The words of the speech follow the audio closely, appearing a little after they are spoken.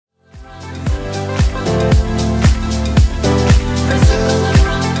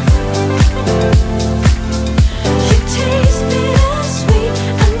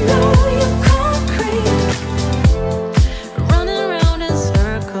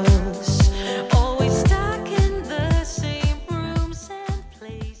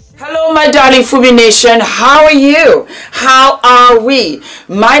my darling Fumi Nation, how are you? How are we?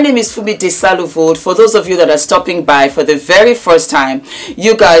 My name is Fumidesaluvold. For those of you that are stopping by for the very first time,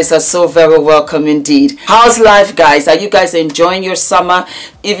 you guys are so very welcome indeed. How's life, guys? Are you guys enjoying your summer,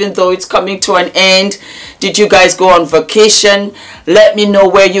 even though it's coming to an end? Did you guys go on vacation? Let me know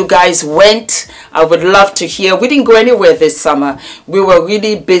where you guys went. I would love to hear. We didn't go anywhere this summer. We were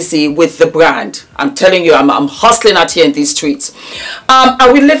really busy with the brand. I'm telling you, I'm hustling out here in these streets.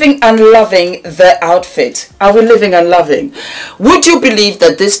 Are we living and loving the outfit? Are we living and loving? Would you believe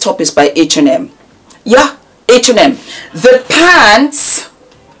that this top is by H&M? Yeah, H&M. The pants...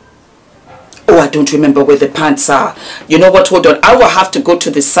 Oh, I don't remember where the pants are. You know what? Hold on. I will have to go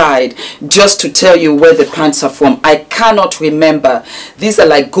to the side just to tell you where the pants are from. I cannot remember. These are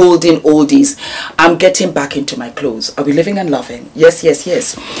like golden oldies. I'm getting back into my clothes. Are we living and loving? Yes, yes,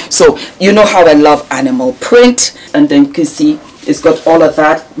 yes. So, you know how I love animal print. And then you can see it's got all of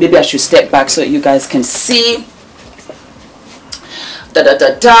that. Maybe I should step back so you guys can see. Da da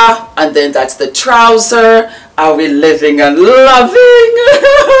da da. And then that's the trouser. Are we living and loving?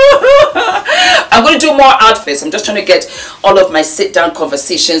 I'm going to do more outfits. I'm just trying to get all of my sit-down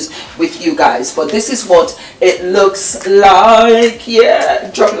conversations with you guys. But this is what it looks like.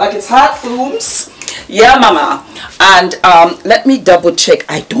 Yeah, drop it like it's hot, Fooms. Yeah, mama. And let me double check.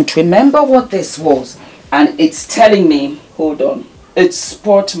 I don't remember what this was. And it's telling me, hold on. It's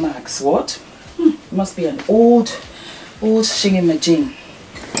Sport Max. What? Must be an old shingy-majing.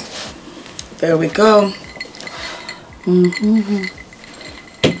 There we go.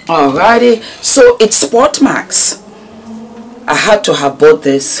 Alrighty, so it's Sport Max. I had to have bought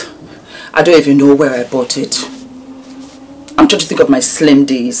this. I don't even know where I bought it. I'm trying to think of my slim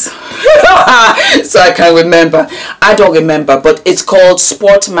days. So I can't remember. I don't remember, but it's called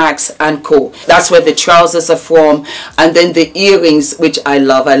Sport Max and Co. That's where the trousers are from. And then the earrings, which I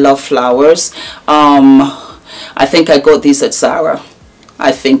love flowers. I think I got these at Zara.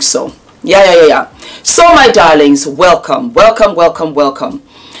 I think so. Yeah. So my darlings, welcome.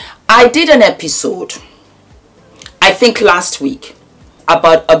 I did an episode, I think last week,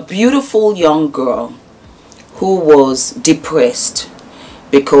 about a beautiful young girl who was depressed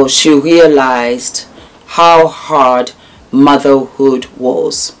because she realized how hard motherhood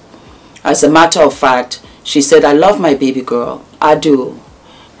was. As a matter of fact, she said, I love my baby girl, I do,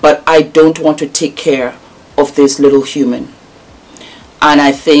 but I don't want to take care of this little human. And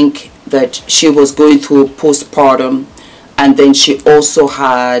I think that she was going through postpartum, and then she also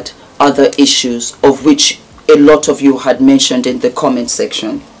had other issues, of which a lot of you had mentioned in the comment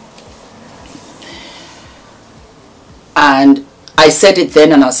section. And I said it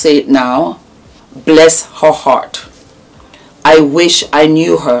then and I'll say it now. Bless her heart. I wish I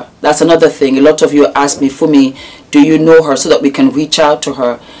knew her. That's another thing. A lot of you ask me, Fumi, do you know her, so that we can reach out to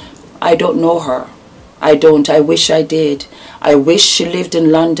her? I don't know her. I don't. I wish I did. I wish she lived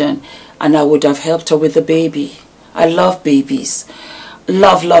in London and I would have helped her with the baby. I love babies.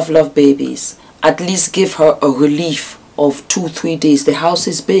 Love babies. At least give her a relief of 2-3 days. The house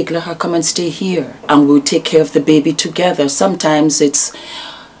is big. Let her come and stay here and we'll take care of the baby together. Sometimes it's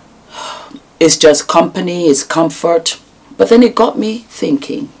just company, it's comfort. But then it got me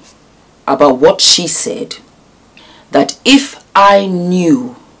thinking about what she said. That if I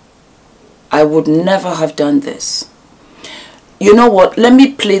knew, I would never have done this. You know what? Let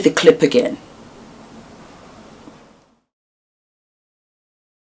me play the clip again.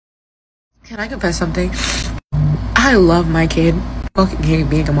 Can I confess something? I love my kid. I fucking hate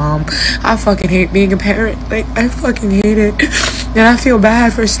being a mom. I fucking hate being a parent. Like, I fucking hate it. And I feel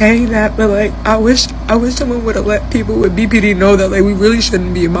bad for saying that, but like, I wish someone would have let people with BPD know that like we really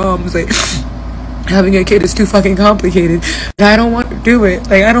shouldn't be moms. Like, having a kid is too fucking complicated. And I don't want to do it.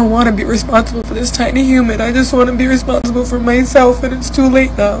 Like, I don't want to be responsible for this tiny human. I just want to be responsible for myself, and it's too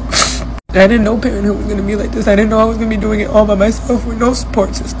late now. I didn't know parenthood was going to be like this. I didn't know I was going to be doing it all by myself with no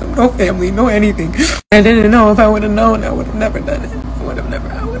support system, no family, no anything. I didn't know. If I would have known, I would have never done it. I would have.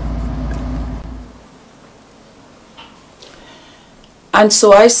 And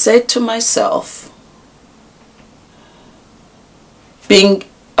so I said to myself, being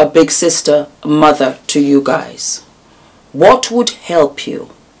a big sister, a mother to you guys, what would help you?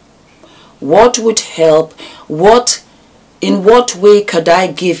 What would help? In what way could I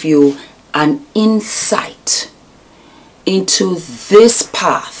give you an insight into this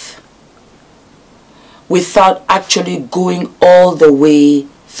path without actually going all the way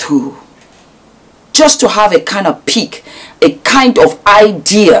through? Just to have a kind of peek, a kind of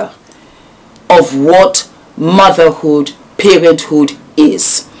idea of what motherhood, parenthood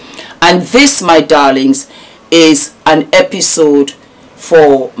is. And this, my darlings, is an episode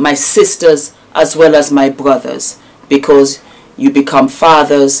for my sisters as well as my brothers, because you become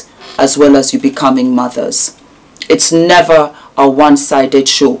fathers as well as you becoming mothers. It's never a one-sided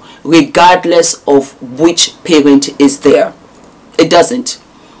show, regardless of which parent is there. It doesn't.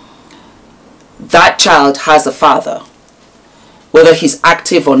 That child has a father. Whether he's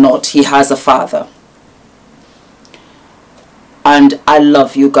active or not, he has a father. And I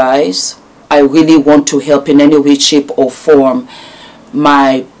love you guys. I really want to help in any way, shape or form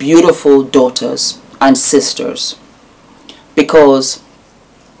my beautiful daughters and sisters, because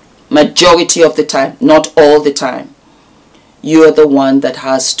majority of the time, not all the time, you are the one that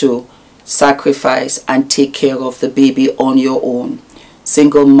has to sacrifice and take care of the baby on your own.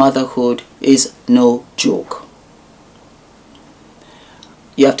 Single motherhood is no joke.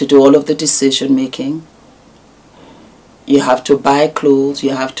 You have to do all of the decision making. You have to buy clothes,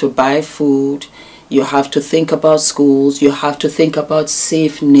 you have to buy food, you have to think about schools, you have to think about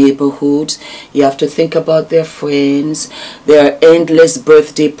safe neighborhoods, you have to think about their friends. There are endless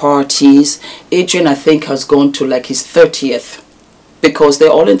birthday parties. Adrian, I think, has gone to like his 30th because they're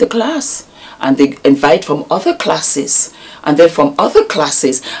all in the class and they invite from other classes. And then from other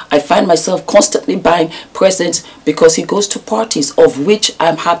classes, I find myself constantly buying presents because he goes to parties, of which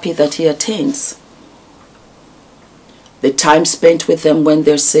I'm happy that he attends. The time spent with them when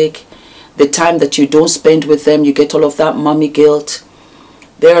they're sick, the time that you don't spend with them, you get all of that mommy guilt.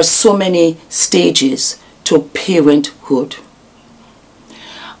 There are so many stages to parenthood.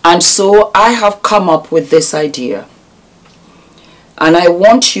 And so I have come up with this idea. And I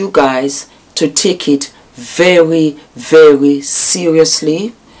want you guys to take it very, very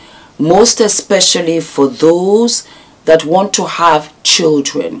seriously. Most especially for those that want to have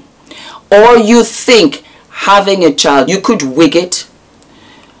children. Or you think having a child, you could wig it,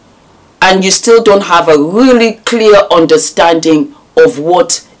 and you still don't have a really clear understanding of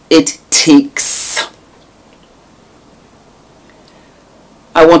what it takes.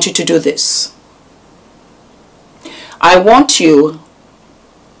 I want you to do this. I want you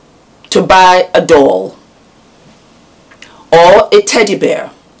to buy a doll or a teddy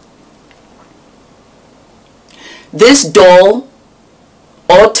bear. This doll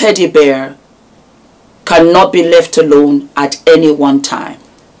or teddy bear cannot be left alone at any one time.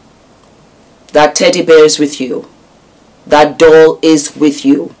 That teddy bear is with you. That doll is with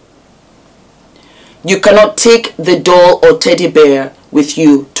you. You cannot take the doll or teddy bear with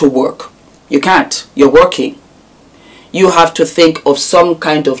you to work. You can't. You're working. You have to think of some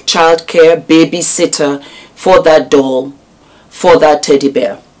kind of childcare, babysitter for that doll, for that teddy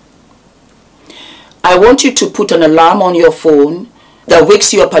bear. I want you to put an alarm on your phone that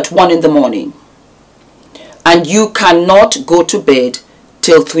wakes you up at 1 in the morning. And you cannot go to bed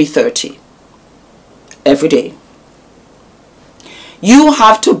till 3:30 every day. You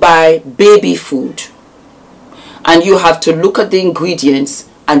have to buy baby food. And you have to look at the ingredients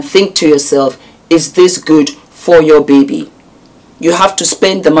and think to yourself, is this good for your baby? You have to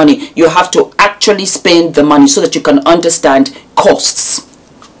spend the money. You have to actually spend the money so that you can understand costs.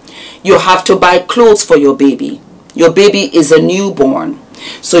 You have to buy clothes for your baby. Your baby is a newborn.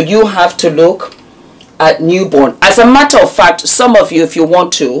 So you have to look at newborn. As a matter of fact, some of you, if you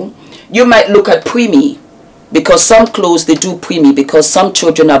want to, you might look at preemie, because some clothes, they do preemie, because some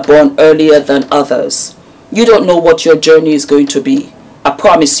children are born earlier than others. You don't know what your journey is going to be. I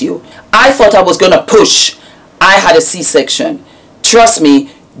promise you. I thought I was going to push. I had a C-section. Trust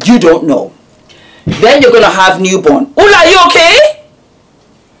me, you don't know. Then you're going to have newborn. Ula, you okay?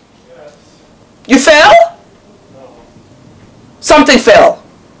 Yes. You fell? No. Something fell.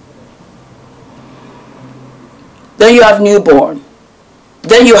 Then you have newborn.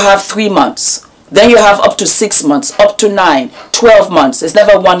 Then you have 3 months. Then you have up to 6 months, up to 9, 12 months. It's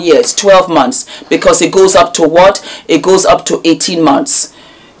never 1 year, it's 12 months. Because it goes up to what? It goes up to 18 months.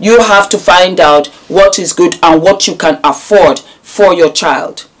 You have to find out what is good and what you can afford for your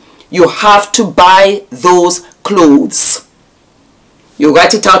child. You have to buy those clothes. You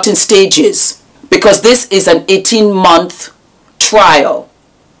write it out in stages. Because this is an 18-month trial.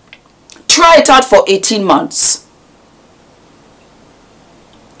 Try it out for 18 months.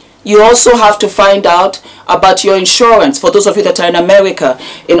 You also have to find out about your insurance. For those of you that are in America,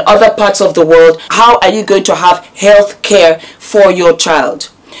 in other parts of the world, how are you going to have health care for your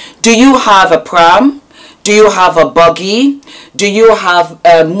child? Do you have a pram? Do you have a buggy? Do you have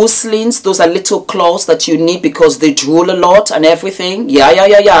muslins? Those are little cloths that you need because they drool a lot and everything.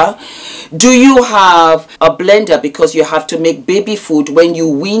 Yeah. Do you have a blender because you have to make baby food when you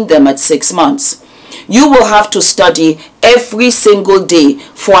wean them at 6 months? you will have to study every single day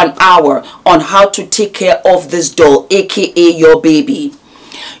for an hour on how to take care of this doll, aka your baby.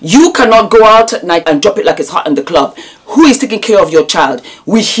 You cannot go out at night and drop it like it's hot in the club. Who is taking care of your child?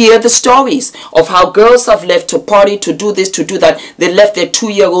 We hear the stories of how girls have left to party, to do this, to do that. They left their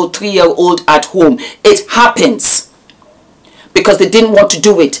 2-year-old, 3-year-old at home. It happens because they didn't want to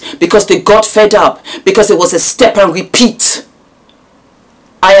do it, because they got fed up, because it was a step and repeat.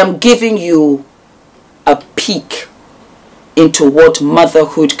 I am giving you a peek into what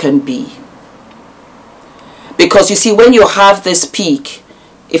motherhood can be. Because you see, when you have this peek,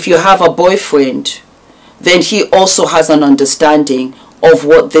 if you have a boyfriend, then he also has an understanding of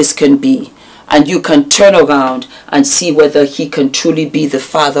what this can be. And you can turn around and see whether he can truly be the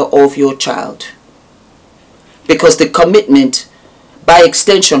father of your child. Because the commitment, by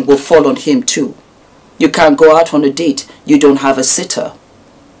extension, will fall on him too. You can't go out on a date. You don't have a sitter.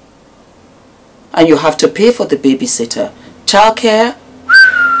 And you have to pay for the babysitter. Childcare,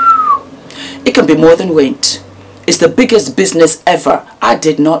 it can be more than rent. It's the biggest business ever. I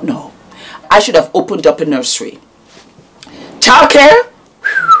did not know. I should have opened up a nursery. Childcare,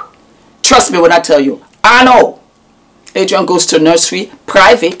 trust me when I tell you, I know. Adrian goes to nursery,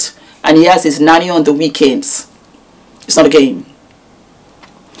 private, and he has his nanny on the weekends. It's not a game.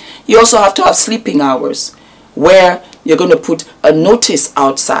 You also have to have sleeping hours where you're going to put a notice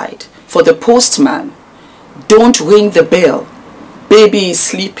outside for the postman. Don't ring the bell. Baby is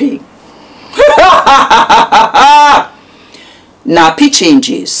sleeping. Nappy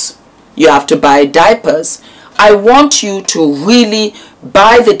changes. You have to buy diapers. I want you to really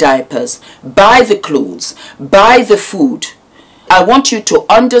buy the diapers, buy the clothes, buy the food. I want you to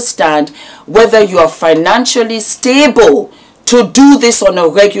understand whether you are financially stable to do this on a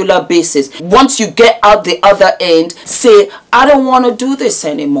regular basis. Once you get out the other end, say, I don't want to do this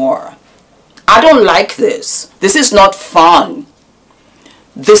anymore. I don't like this. This is not fun.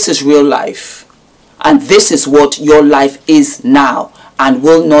 This is real life. And this is what your life is now and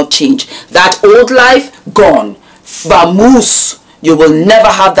will not change. That old life, gone. Vamoose. You will never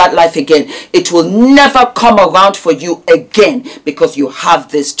have that life again. It will never come around for you again because you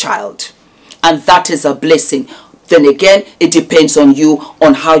have this child. And that is a blessing. Then again, it depends on you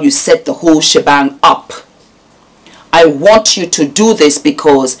on how you set the whole shebang up. I want you to do this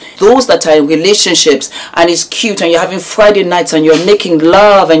because those that are in relationships and it's cute and you're having Friday nights and you're making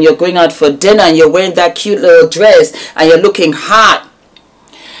love and you're going out for dinner and you're wearing that cute little dress and you're looking hot.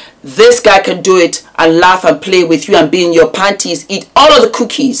 This guy can do it and laugh and play with you and be in your panties, eat all of the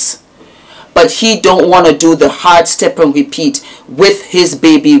cookies. But he don't want to do the hard step and repeat with his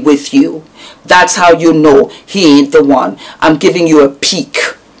baby with you. That's how you know he ain't the one. I'm giving you a peek.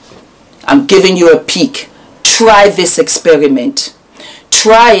 I'm giving you a peek. Try this experiment.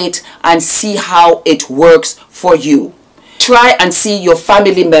 Try it and see how it works for you. Try and see your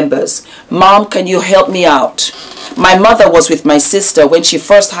family members. Mom, can you help me out? My mother was with my sister when she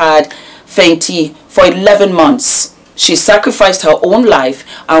first had Fenty for 11 months. She sacrificed her own life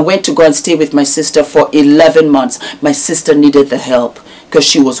and went to go and stay with my sister for 11 months. My sister needed the help because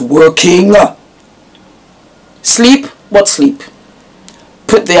she was working. Sleep? What sleep?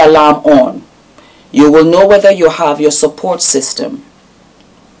 Put the alarm on. You will know whether you have your support system.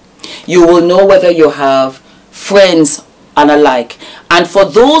 You will know whether you have friends and alike. And for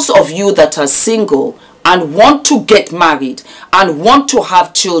those of you that are single and want to get married and want to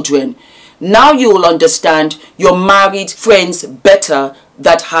have children, now you will understand your married friends better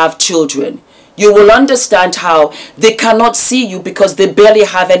that have children. You will understand how they cannot see you because they barely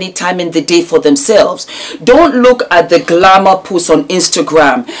have any time in the day for themselves. Don't look at the glamour posts on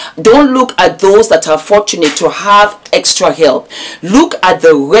Instagram. Don't look at those that are fortunate to have extra help. Look at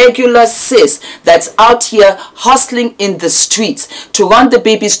the regular sis that's out here hustling in the streets to run the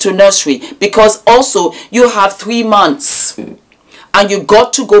babies to nursery because also you have 3 months and you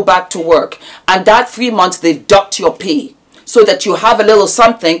got to go back to work. And that 3 months they've docked your pay. So that you have a little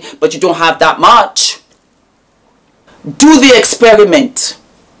something, but you don't have that much. Do the experiment.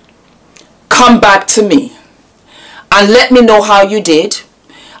 Come back to me. And let me know how you did.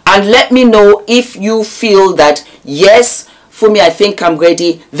 And let me know if you feel that, yes, Fumi, I think I'm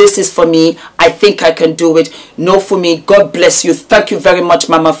ready. This is for me. I think I can do it. No, Fumi, God bless you. Thank you very much,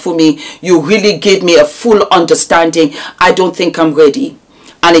 Mama Fumi. You really gave me a full understanding. I don't think I'm ready.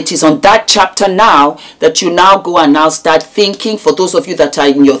 And it is on that chapter now that you now go and now start thinking. For those of you that are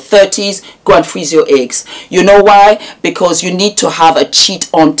in your 30s, go and freeze your eggs. You know why? Because you need to have a cheat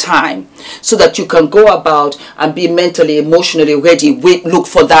on time so that you can go about and be mentally, emotionally ready. Look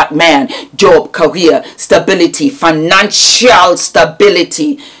for that man, job, career, stability, financial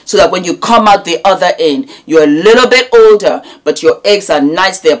stability, so that when you come out the other end, you're a little bit older, but your eggs are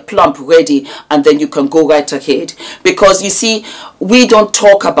nice, they're plump, ready, and then you can go right ahead. Because you see, we don't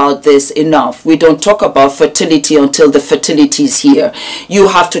talk about this enough. We don't talk about fertility until the fertility is here. You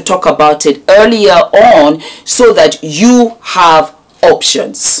have to talk about it earlier on so that you have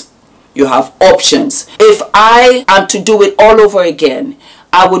options. You have options. If I am to do it all over again,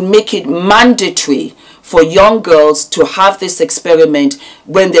 I would make it mandatory for young girls to have this experiment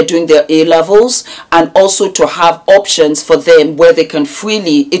when they're doing their A-levels, and also to have options for them where they can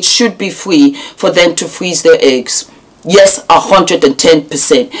freely, it should be free for them to freeze their eggs. Yes,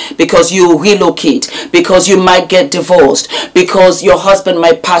 110%, because you relocate, because you might get divorced, because your husband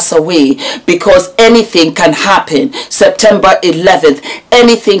might pass away, because anything can happen. September 11th,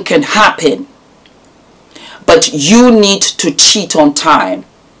 anything can happen. But you need to cheat on time,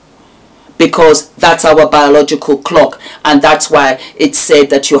 because that's our biological clock, and that's why it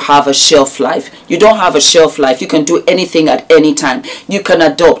said that you have a shelf life. You don't have a shelf life. You can do anything at any time. You can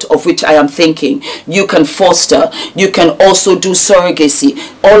adopt, of which I am thinking. You can foster. You can also do surrogacy.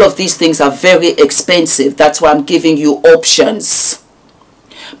 All of these things are very expensive. That's why I'm giving you options.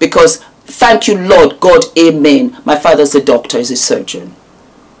 Because thank you, Lord God, amen. My father's a doctor, is a surgeon.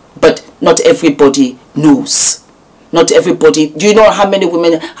 But not everybody knows. Not everybody. Do you know how many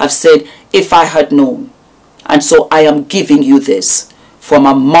women have said, if I had known? And so I am giving you this from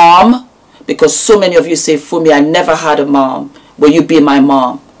a mom, because so many of you say, Fumi, I never had a mom. Will you be my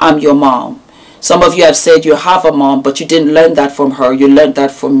mom? I'm your mom. Some of you have said you have a mom, but you didn't learn that from her. You learned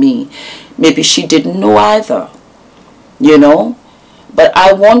that from me. Maybe she didn't know either. You know? But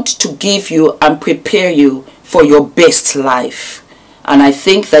I want to give you and prepare you for your best life. And I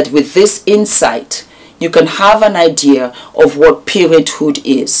think that with this insight, you can have an idea of what parenthood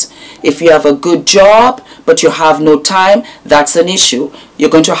is. If you have a good job, but you have no time, that's an issue.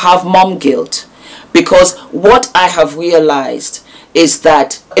 You're going to have mom guilt. Because what I have realized is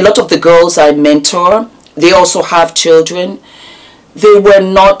that a lot of the girls I mentor, they also have children. They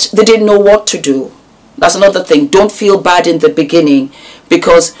didn't know what to do. That's another thing. Don't feel bad in the beginning,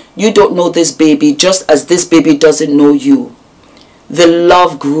 because you don't know this baby just as this baby doesn't know you. The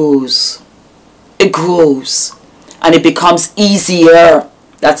love grows. It grows, and it becomes easier.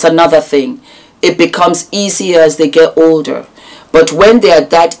 That's another thing. It becomes easier as they get older. But when they're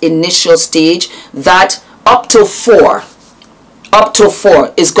at that initial stage, that up to four,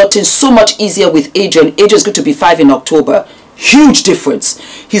 is gotten so much easier with Adrian. Adrian's going to be 5 in October. Huge difference.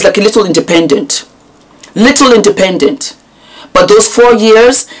 He's like a little independent. Little independent. But those 4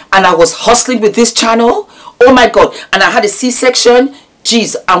 years, and I was hustling with this channel. Oh my God. And I had a C-section.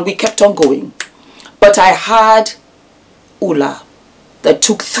 Jeez, and we kept on going. But I had Ula that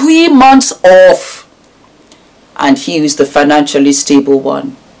took 3 months off, and he was the financially stable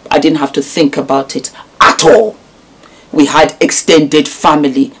one. I didn't have to think about it at all. We had extended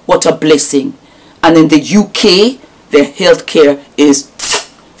family. What a blessing. And in the UK, their healthcare is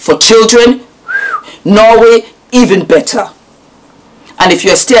for children. Norway, even better. And if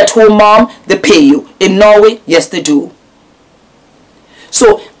you're a stay-at-home mom, they pay you. In Norway, yes, they do.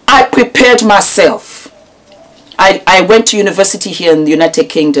 So I prepared myself. I went to university here in the United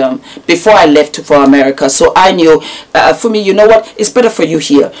Kingdom before I left for America. So I knew, for me, you know what? It's better for you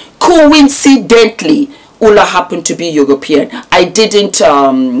here. Coincidentally, Ula happened to be European. I didn't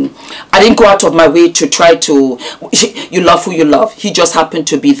go out of my way to try to, you love who you love. He just happened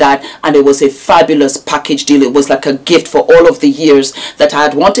to be that, and it was a fabulous package deal. It was like a gift for all of the years that I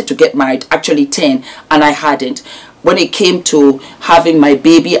had wanted to get married, actually 10, and I hadn't. When it came to having my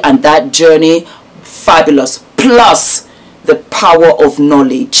baby and that journey, fabulous. Plus the power of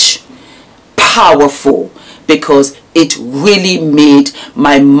knowledge. Powerful, because it really made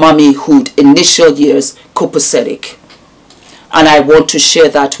my mommyhood initial years copacetic. And I want to share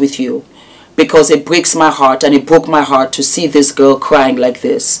that with you, because it breaks my heart, and it broke my heart to see this girl crying like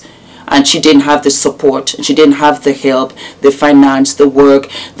this. And she didn't have the support, and she didn't have the help, the finance, the work,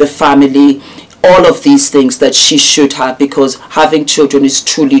 the family, all of these things that she should have, because having children is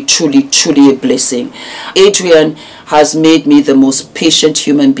truly, truly, truly a blessing. Adrian has made me the most patient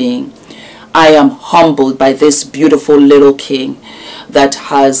human being. I am humbled by this beautiful little king that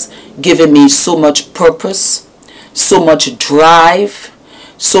has given me so much purpose, so much drive,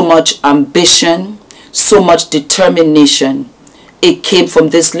 so much ambition, so much determination. it came from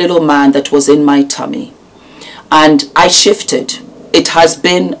this little man that was in my tummy. And I shifted. It has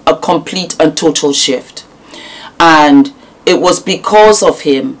been a complete and total shift. And it was because of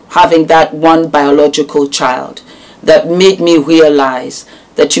him having that one biological child that made me realize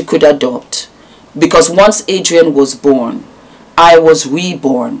that you could adopt. Because once Adrian was born, I was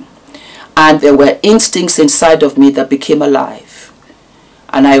reborn. And there were instincts inside of me that became alive.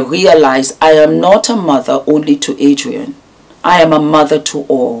 And I realized I am not a mother only to Adrian. I am a mother to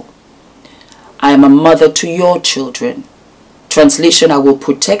all. I am a mother to your children. Translation, I will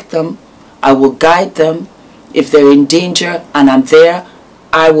protect them. I will guide them. If they're in danger and I'm there,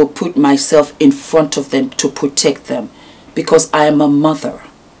 I will put myself in front of them to protect them. Because I am a mother.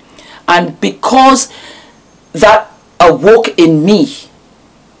 And because that awoke in me,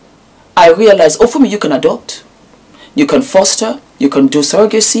 I realized, oh, Fumi, you can adopt. You can foster. You can do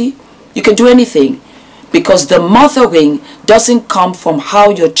surrogacy. You can do anything. Because the mothering doesn't come from how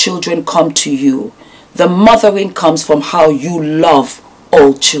your children come to you. The mothering comes from how you love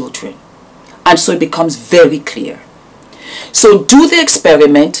all children. And so it becomes very clear. So do the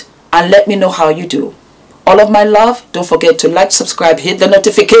experiment and let me know how you do. All of my love. Don't forget to like, subscribe, hit the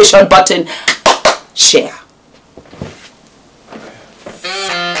notification button, share.